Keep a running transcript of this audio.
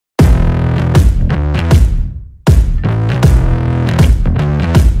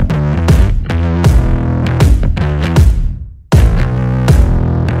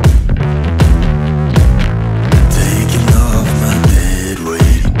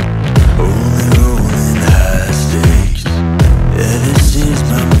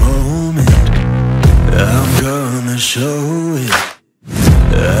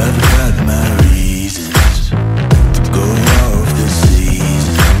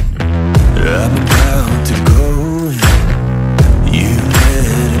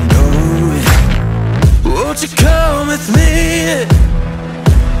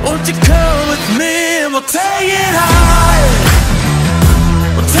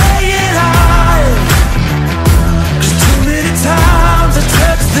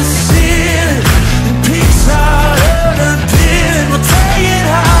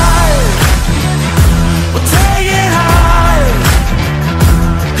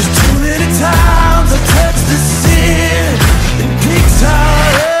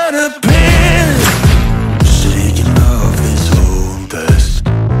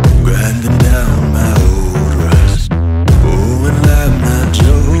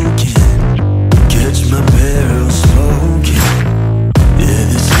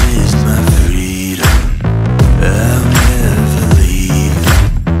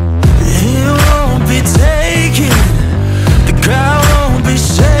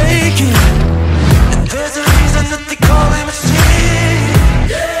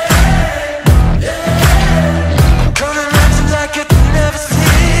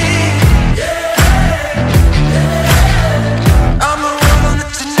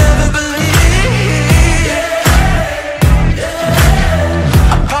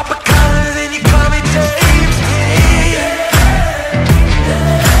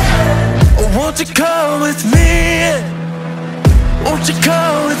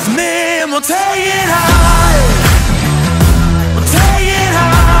we'll take it high. We'll take it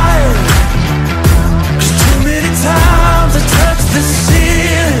high. 'Cause too many times I touched the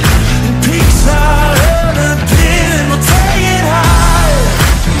ceiling and peaks are unappealing. We'll take it high.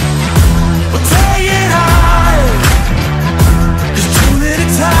 We'll take it high. 'Cause too many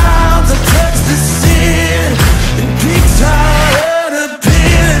times I touched the ceiling and peaks are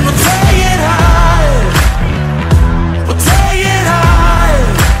unappealing. We'll take it high. We'll take it high.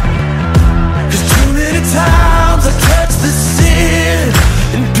 'Cause too many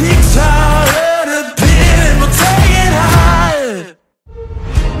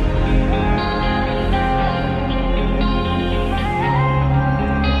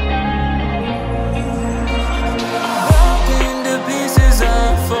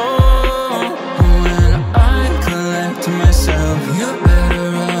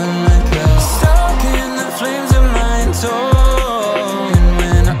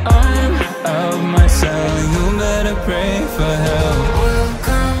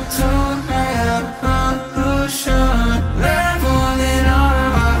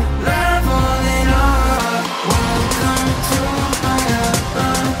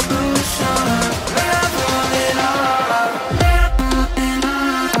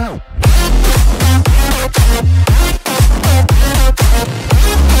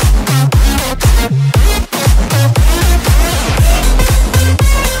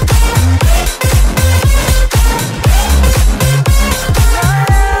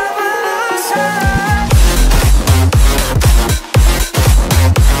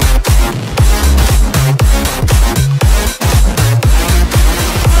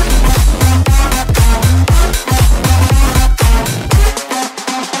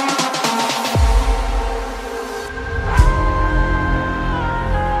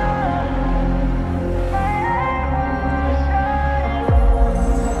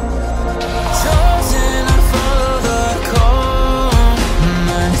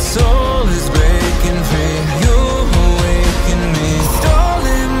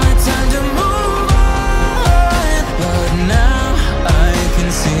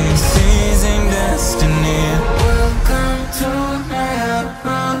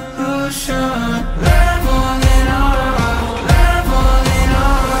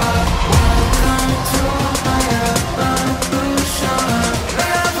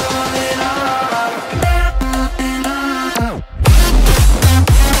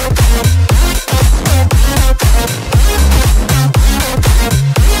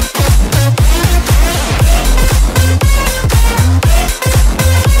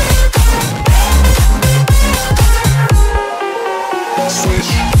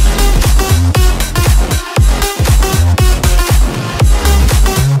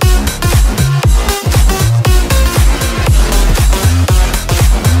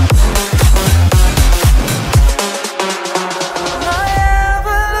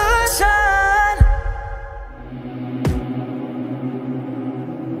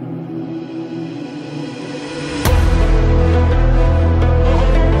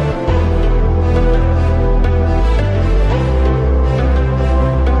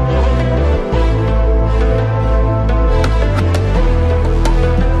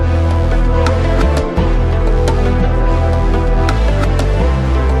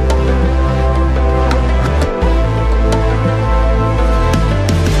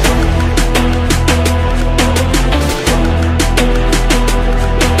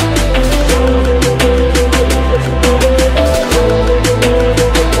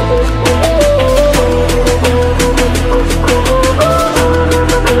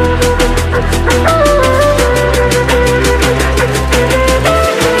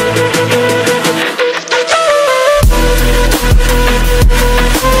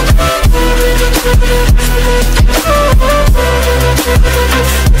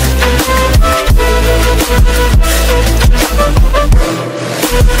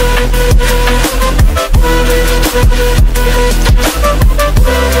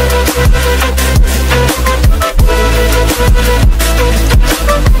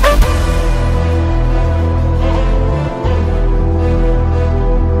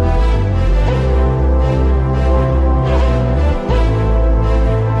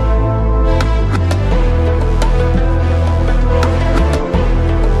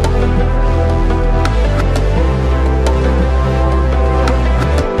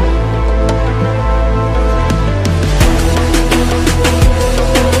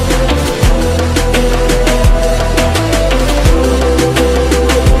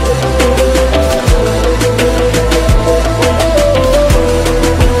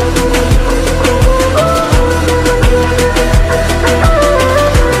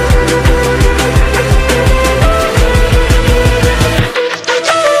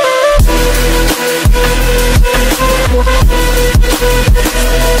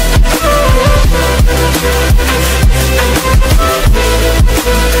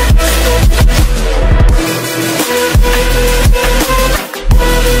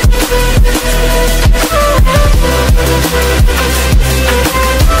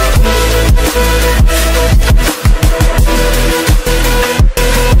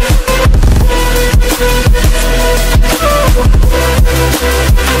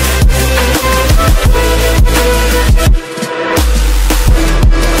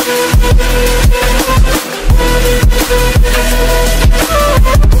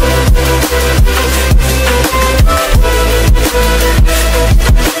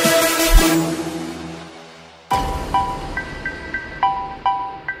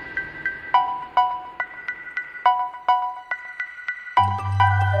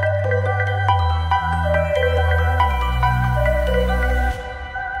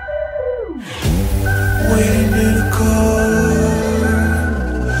in a car,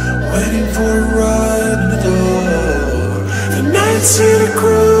 waiting for a ride in the door. The nights in a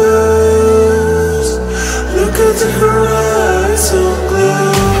cruise, look at the horizon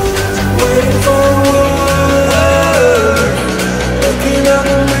glow. Waiting for a word, looking at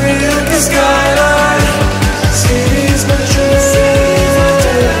the milky skyline. City's my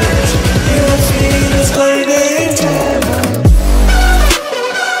church, your feet is blinding time.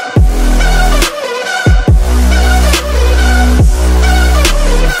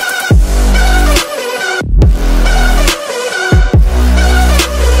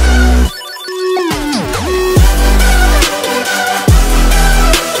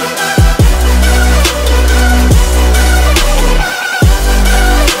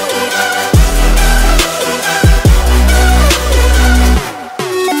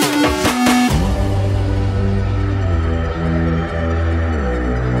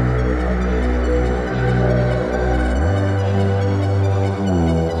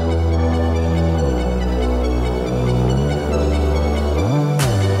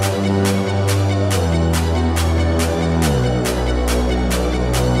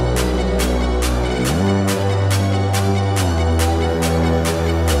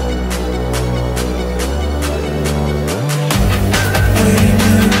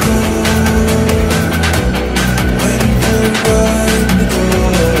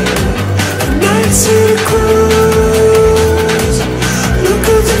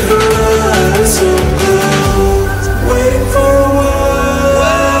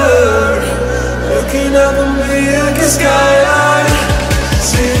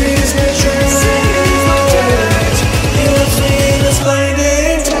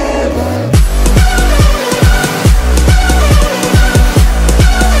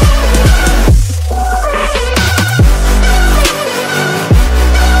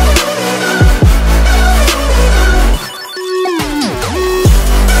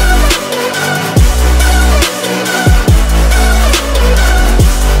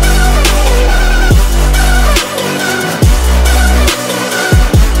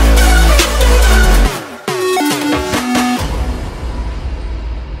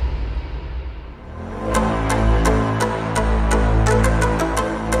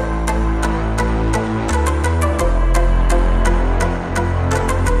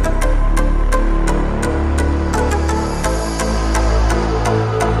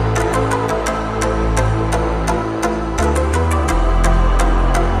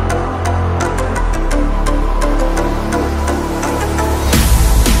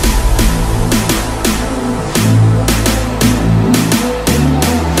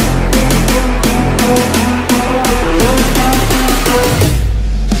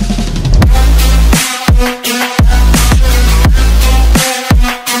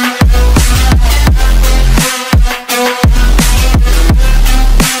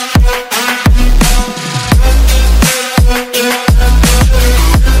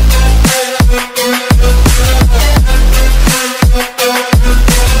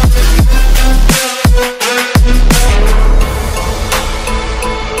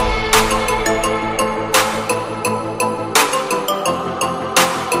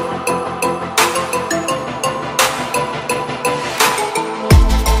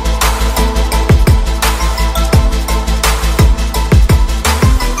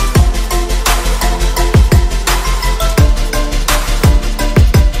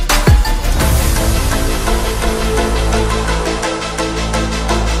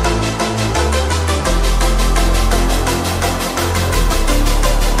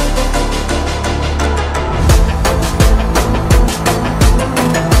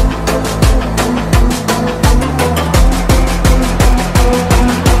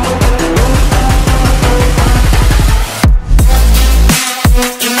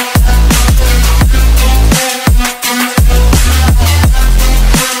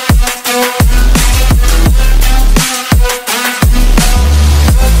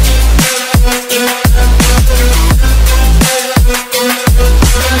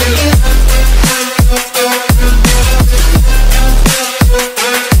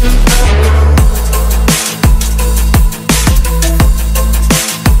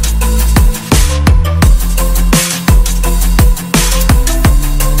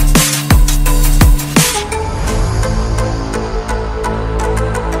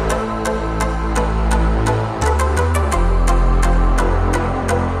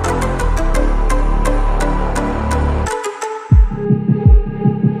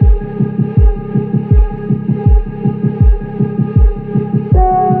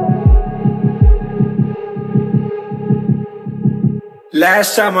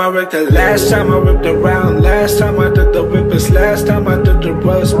 Last time I wrecked it, last time I ripped around. Last time I did the whippers, last time I did the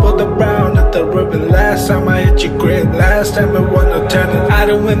rust. Put the brown at the ribbon, last time I hit your grid. Last time it wasn't turning. I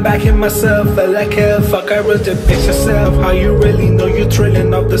done went back in myself, felt like hell. Fuck, I ripped it, fix yourself. How you really know you're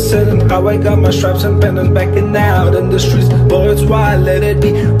trailing off the ceiling? How I got my straps and pendants backing out in the streets. Boy, it's wild, let it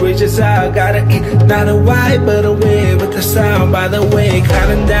be. Reaches out, gotta eat. Not a why, but a way with the sound. By the way,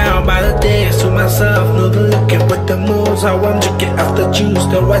 counting down by the days to myself. Know the looking with the moves. How I'm drinking off the juice.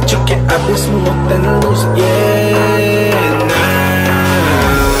 Though I took it, I be smooth and loose. Yeah, nah.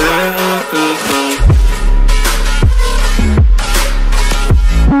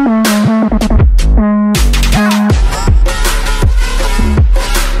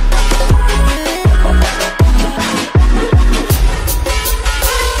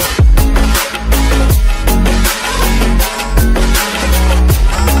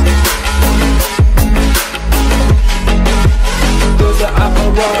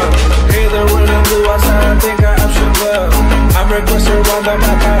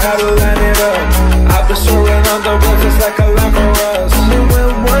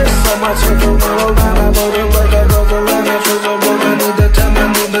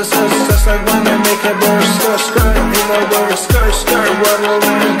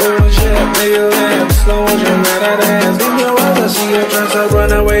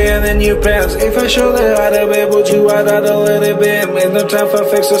 If I show that how to be, but you out of the little bit. Ain't no time for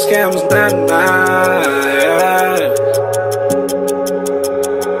fix or scams, nah.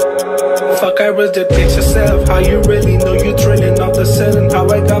 Fuck, I ripped it, fix yourself. How you really know you trailing off the ceiling? How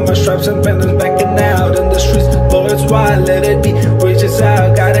I got my straps and pendants backing out in the streets. Boy, it's wild, let it be. Reaches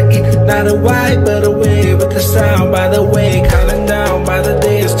out, gotta eat. Not a why, but a way with the sound. By the way, counting down by the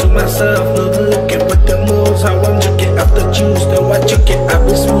days to myself. Know the looking with the moves. How I'm drinking up the juice. Though I took it, I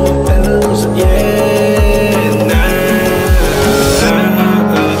be smooth and loose. Yeah, nah.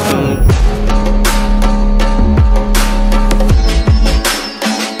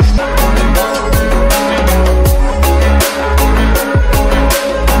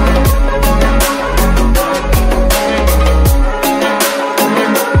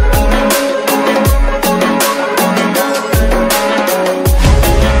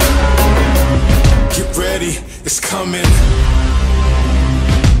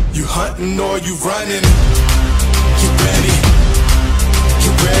 Or you running? Get ready,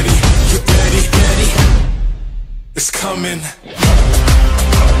 get ready, get ready, ready. It's coming.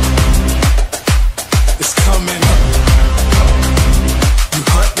 It's coming. You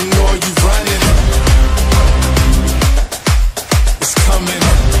hunting or you running? It's coming.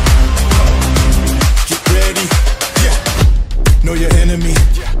 Get ready. Yeah. Know your enemy.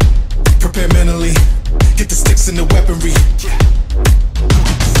 Prepare mentally. Get the sticks and the weaponry.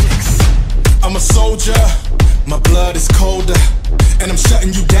 I'm a soldier, my blood is colder, and I'm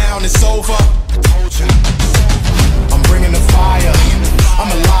shutting you down, it's over. I told ya. I'm bringing the fire, I'm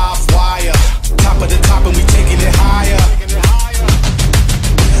a live wire. Top of the top and we taking it higher.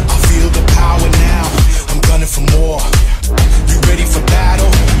 I feel the power now, I'm gunning for more. You ready for battle?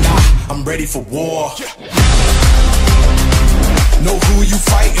 Nah, I'm ready for war. Know who you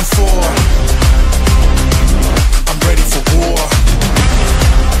fighting for. I'm ready for war.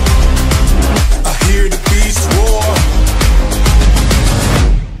 I hear the beast roar.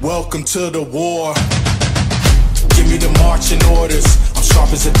 Welcome to the war. Give me the marching orders. I'm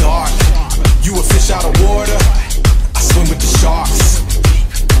sharp as a dart. You a fish out of water, I swim with the sharks.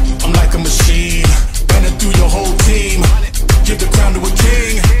 I'm like a machine, running through your whole team. Give the crown to a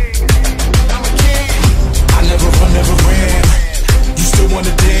king. I never run, never ran. You still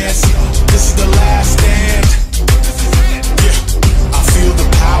wanna dance? This is the last stand. Yeah, I feel the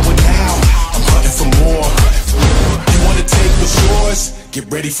power now. I'm hunting for more. You wanna take what's yours? Get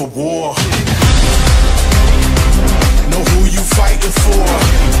ready for war. Know who you fighting for.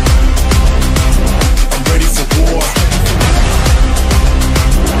 I'm ready for war.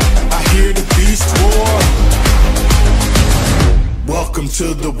 I hear the beast roar. Welcome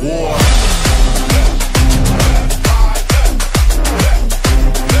to the war.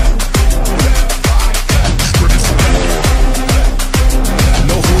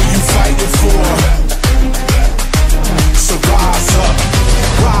 So rise up,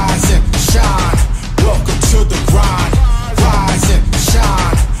 rise and shine. Welcome to the grind. Rise and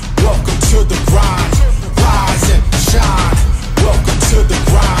shine. Welcome to the grind. Rise and shine. Welcome to the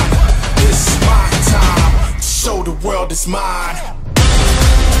grind. It's my time to show the world it's mine.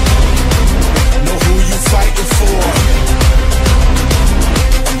 Know who you fighting for.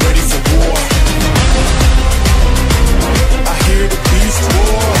 I'm ready for war. I hear the beast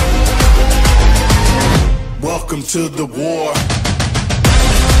roar. Welcome to the war.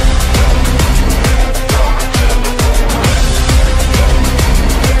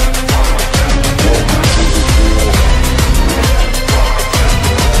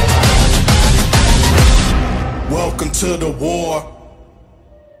 to the war.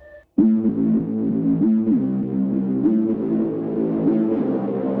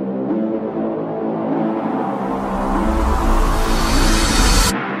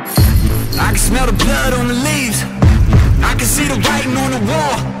 I can smell the blood on the leaves. I can see the writing on the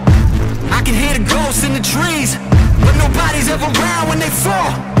wall. I can hear the ghosts in the trees, but nobody's ever around when they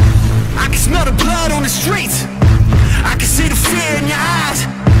fall. I can smell the blood on the streets. I can see the fear in your eyes.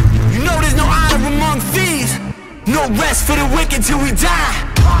 You know there's no honor among thieves. No rest for the wicked till we die.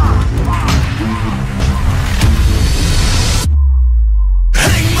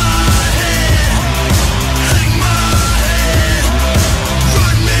 Hang my head, hang my head.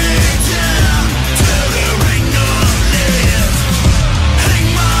 Run me down till there ain't no left. Hang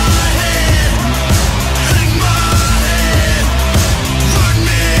my head, hang my head. Run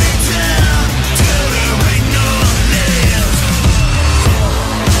me down till there ain't no left.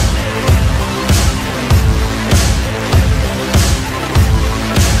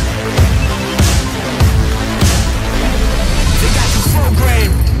 They got you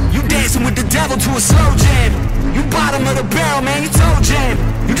programmed. You dancing with the devil to a slow jam. You bottom of the barrel, man, you toe jam.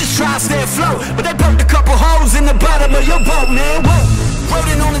 You just try to stay afloat, but they poked a couple holes in the bottom of your boat, man. Whoa,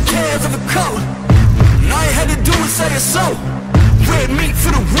 floating on the tails of a coat. And all you had to do was say a soul. Red meat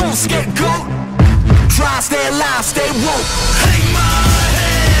for the wolf, scapegoat. Try to stay alive, stay woke. Hang my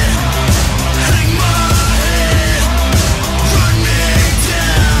head, hang my head. Run me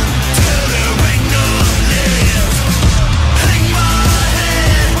down till there ain't no left. Hang my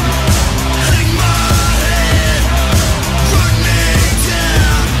head, hang my head. Run me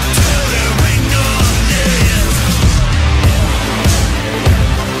down till there ain't no left.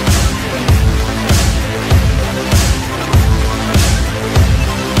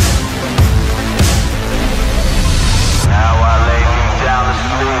 Now I lay me down to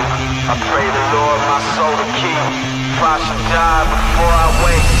sleep. I pray the Lord my soul to keep. If I should die before I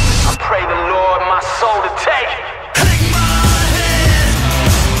wake, I pray the Lord my soul to take. Hang my head,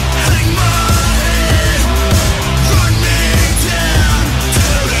 hang my head. Run me down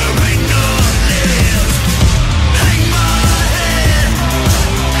till there ain't no left. Hang my head,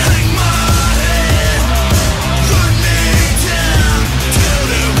 hang my head. Run me down till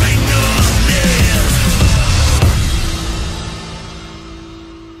there ain't no left.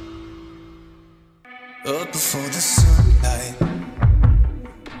 Up before the sunlight,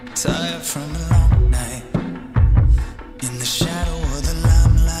 tired from a long night. In the shadow of the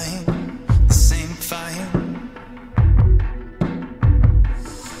limelight, the same fire,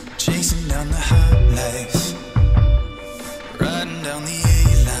 chasing down the highlights, riding down the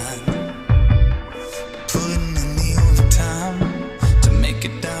A-line, putting in the overtime to make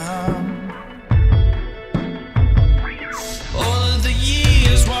it down. All of the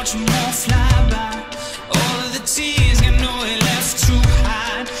years watching more fly by. All of the tears got nowhere left to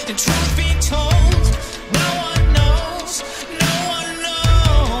hide. And truth be told, no one knows, no one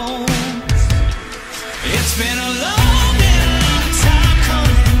knows. It's been a long and long time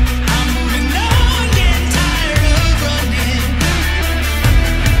coming. I'm moving on, getting tired of running.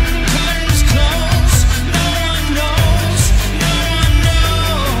 Curtains close, no one knows, no one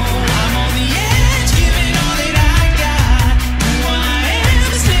knows. I'm on the edge, giving all that I got. Who I am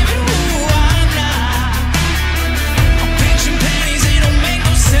is living who I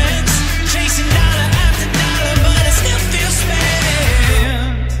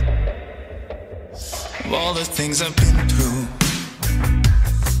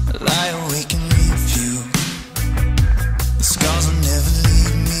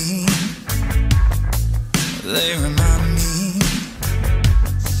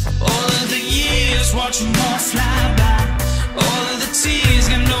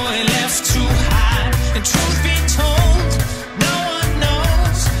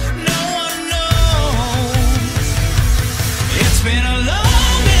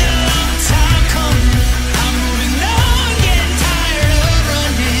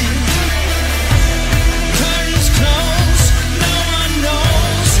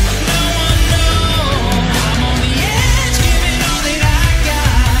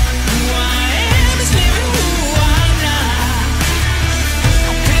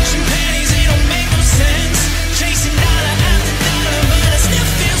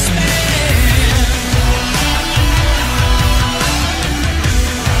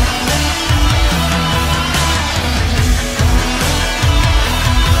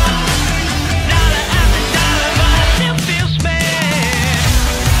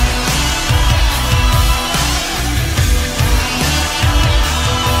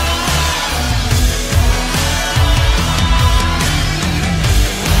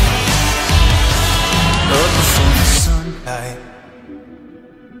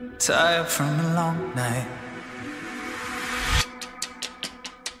tired from a long night.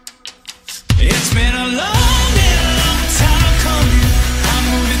 It's been a long and long time coming. I'm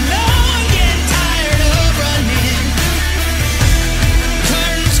moving on, getting tired of running.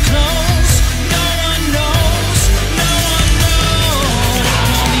 Curtains closed, no one knows, no one knows.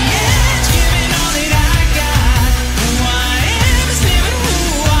 I'm on the edge, giving all that I got. Who I am is living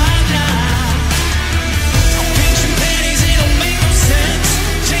who I'm not. I'm pinching pennies, it don't make no sense.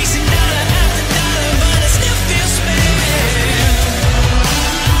 Chasing dollar after dollar, but I still feel spent.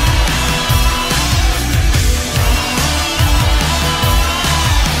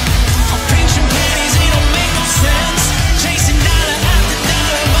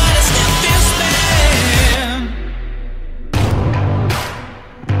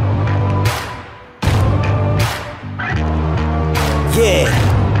 Yeah.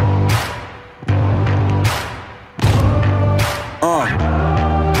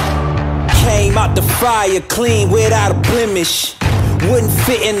 Came out the fire clean without a blemish. Wouldn't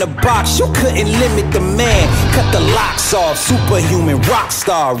fit in the box, you couldn't limit the man. Cut the locks off, superhuman rock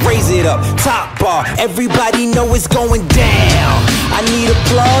star. Raise it up, top bar, everybody know it's going down. I need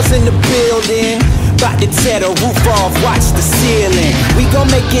applause in the building. About to tear the roof off, watch the ceiling. We gon'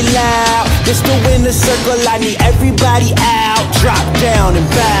 make it loud, this the winner circle. I need everybody out, drop down and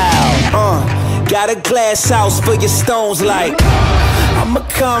bow. Got a glass house for your stones like I'ma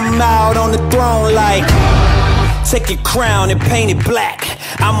come out on the throne like take your crown and paint it black.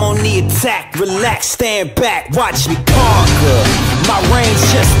 I'm on the attack, relax, stand back, watch me conquer. My reign's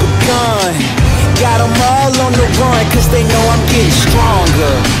just begun. Got them all on the run, cause they know I'm getting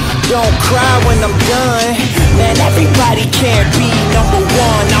stronger. Don't cry when I'm done. Man, everybody can't be number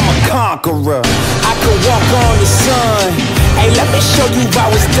one. I'm a conqueror, I can walk on the sun. Hey, let me show you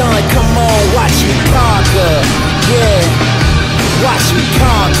how it's done. Come on, watch me conquer. Yeah, watch me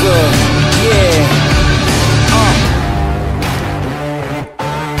conquer. Yeah.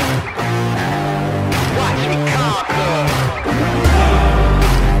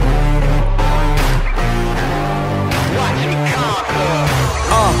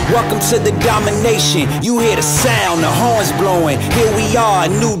 Welcome to the domination. You hear the sound, the horns blowing. Here we are, a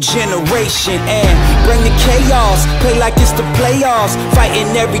new generation. And bring the chaos, play like it's the playoffs.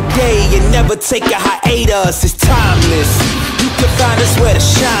 Fighting every day and never take a hiatus. It's timeless, you can find us where the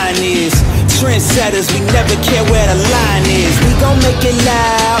shine is. Trendsetters, we never care where the line is. We gon' make it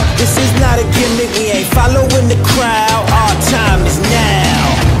loud, this is not a gimmick. We ain't following the crowd, our time is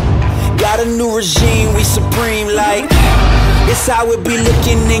now. Got a new regime, we supreme like it's how it be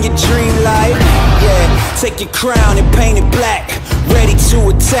looking in your dream life. Yeah, take your crown and paint it black, ready to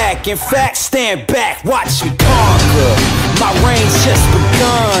attack. In fact, stand back, watch me conquer. My reign's just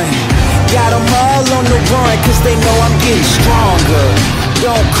begun. Got them all on the run, cause they know I'm getting stronger.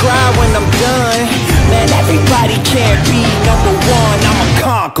 Don't cry when I'm done. Man, everybody can't be number one. I'm a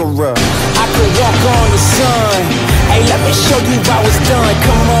conqueror, I can walk on the sun. Hey, let me show you how it's done.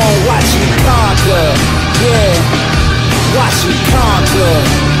 Come on, watch me conquer. Yeah, watch me conquer,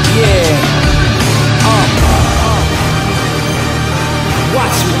 yeah.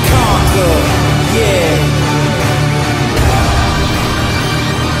 Watch me conquer, yeah.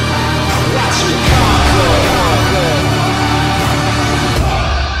 Watch me conquer.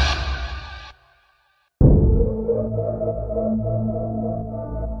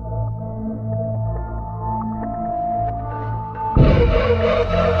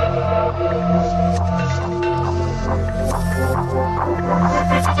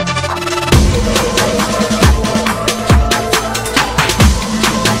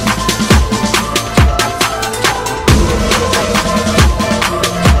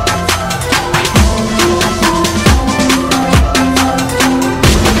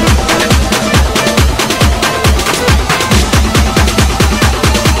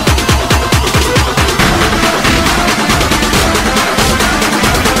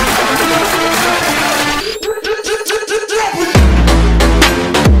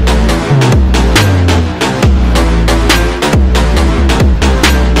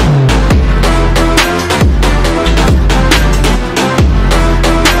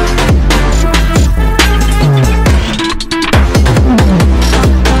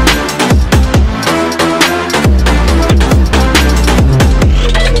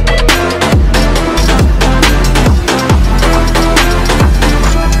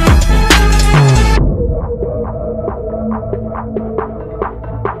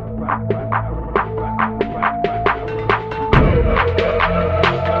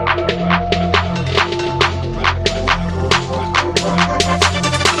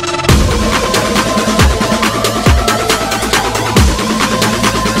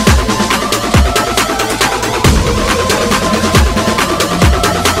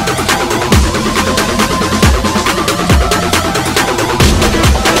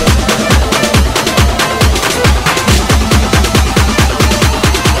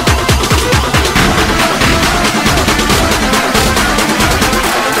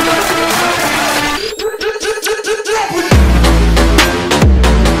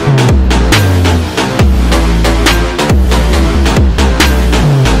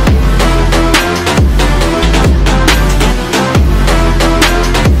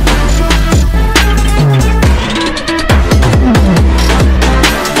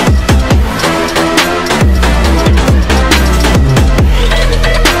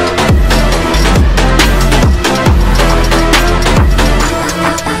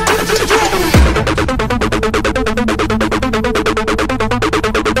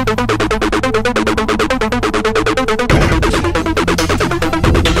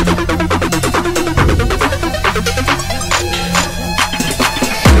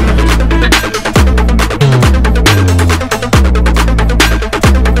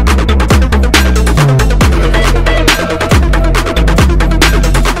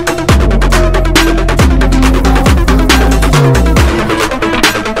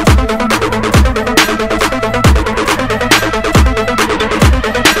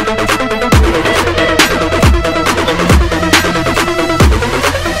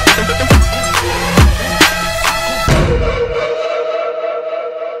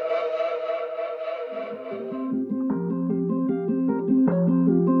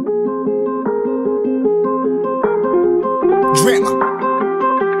 grandma.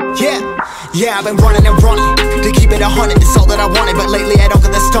 Yeah, I've been running and running to keep it 100, it's all that I wanted. But lately I don't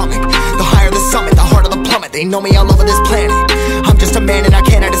get the stomach. The higher the summit, the harder the plummet. They know me all over this planet. I'm just a man and I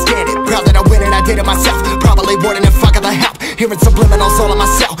can't understand it. Proud that I win and I did it myself. Probably wouldn't if I got the help. Hearing subliminals all on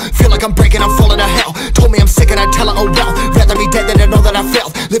myself. Feel like I'm breaking, I'm falling to hell. Told me I'm sick and I tell her, oh well. Rather be dead than to know that I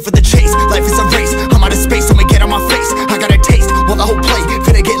failed. Live for the chase, life is a race. I'm out of space, so me get on my face. I got a taste, well the whole plate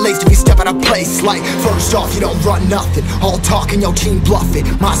finna get laced if you step out of place. Like, first off, you don't run nothing. All talk and your team bluff it.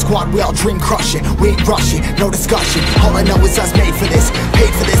 My squad, we all dream crushing. We ain't rushing, no discussion. All I know is us made for this.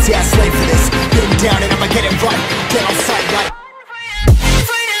 Paid for this, yeah, slave for this. Been down and I'ma get it right. Get on sight like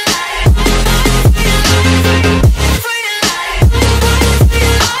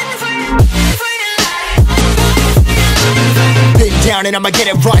down and I'ma get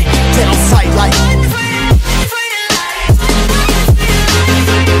it right. Dead on sight like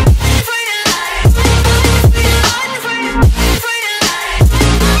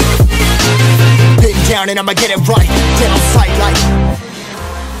been down and I'ma get it right. Dead on sight like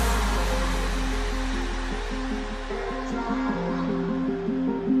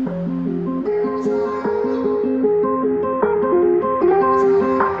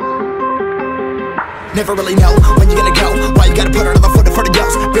never really know when you're gonna go. Why you gotta put another foot in front of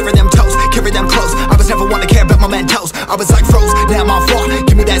yours? Bury them toes, carry them close. I was never one to care about my mentos. I was like froze, now I'm on floor.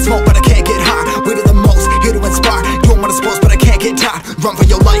 Give me that smoke, but I can't get high. We do the most, here to inspire. Doing what I'm supposed, but I can't get tired. Run for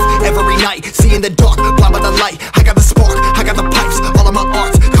your life every night. See in the dark, blind by the light. I got the spark, I got the pipes. All of my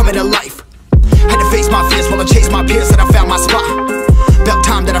arts coming to life. Had to face my fears while I chased my peers, and I found my spot. About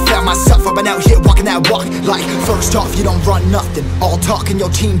time that I found myself. I've been out here walking that walk. Like, first off, you don't run nothing. All talk and your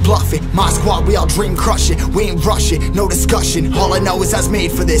team bluffing. My squad, we all dream crushing. We ain't rushing, no discussion. All I know is I was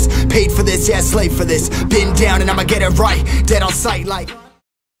made for this. Paid for this, yeah, slave for this. Been down and I'ma get it right. Dead on sight like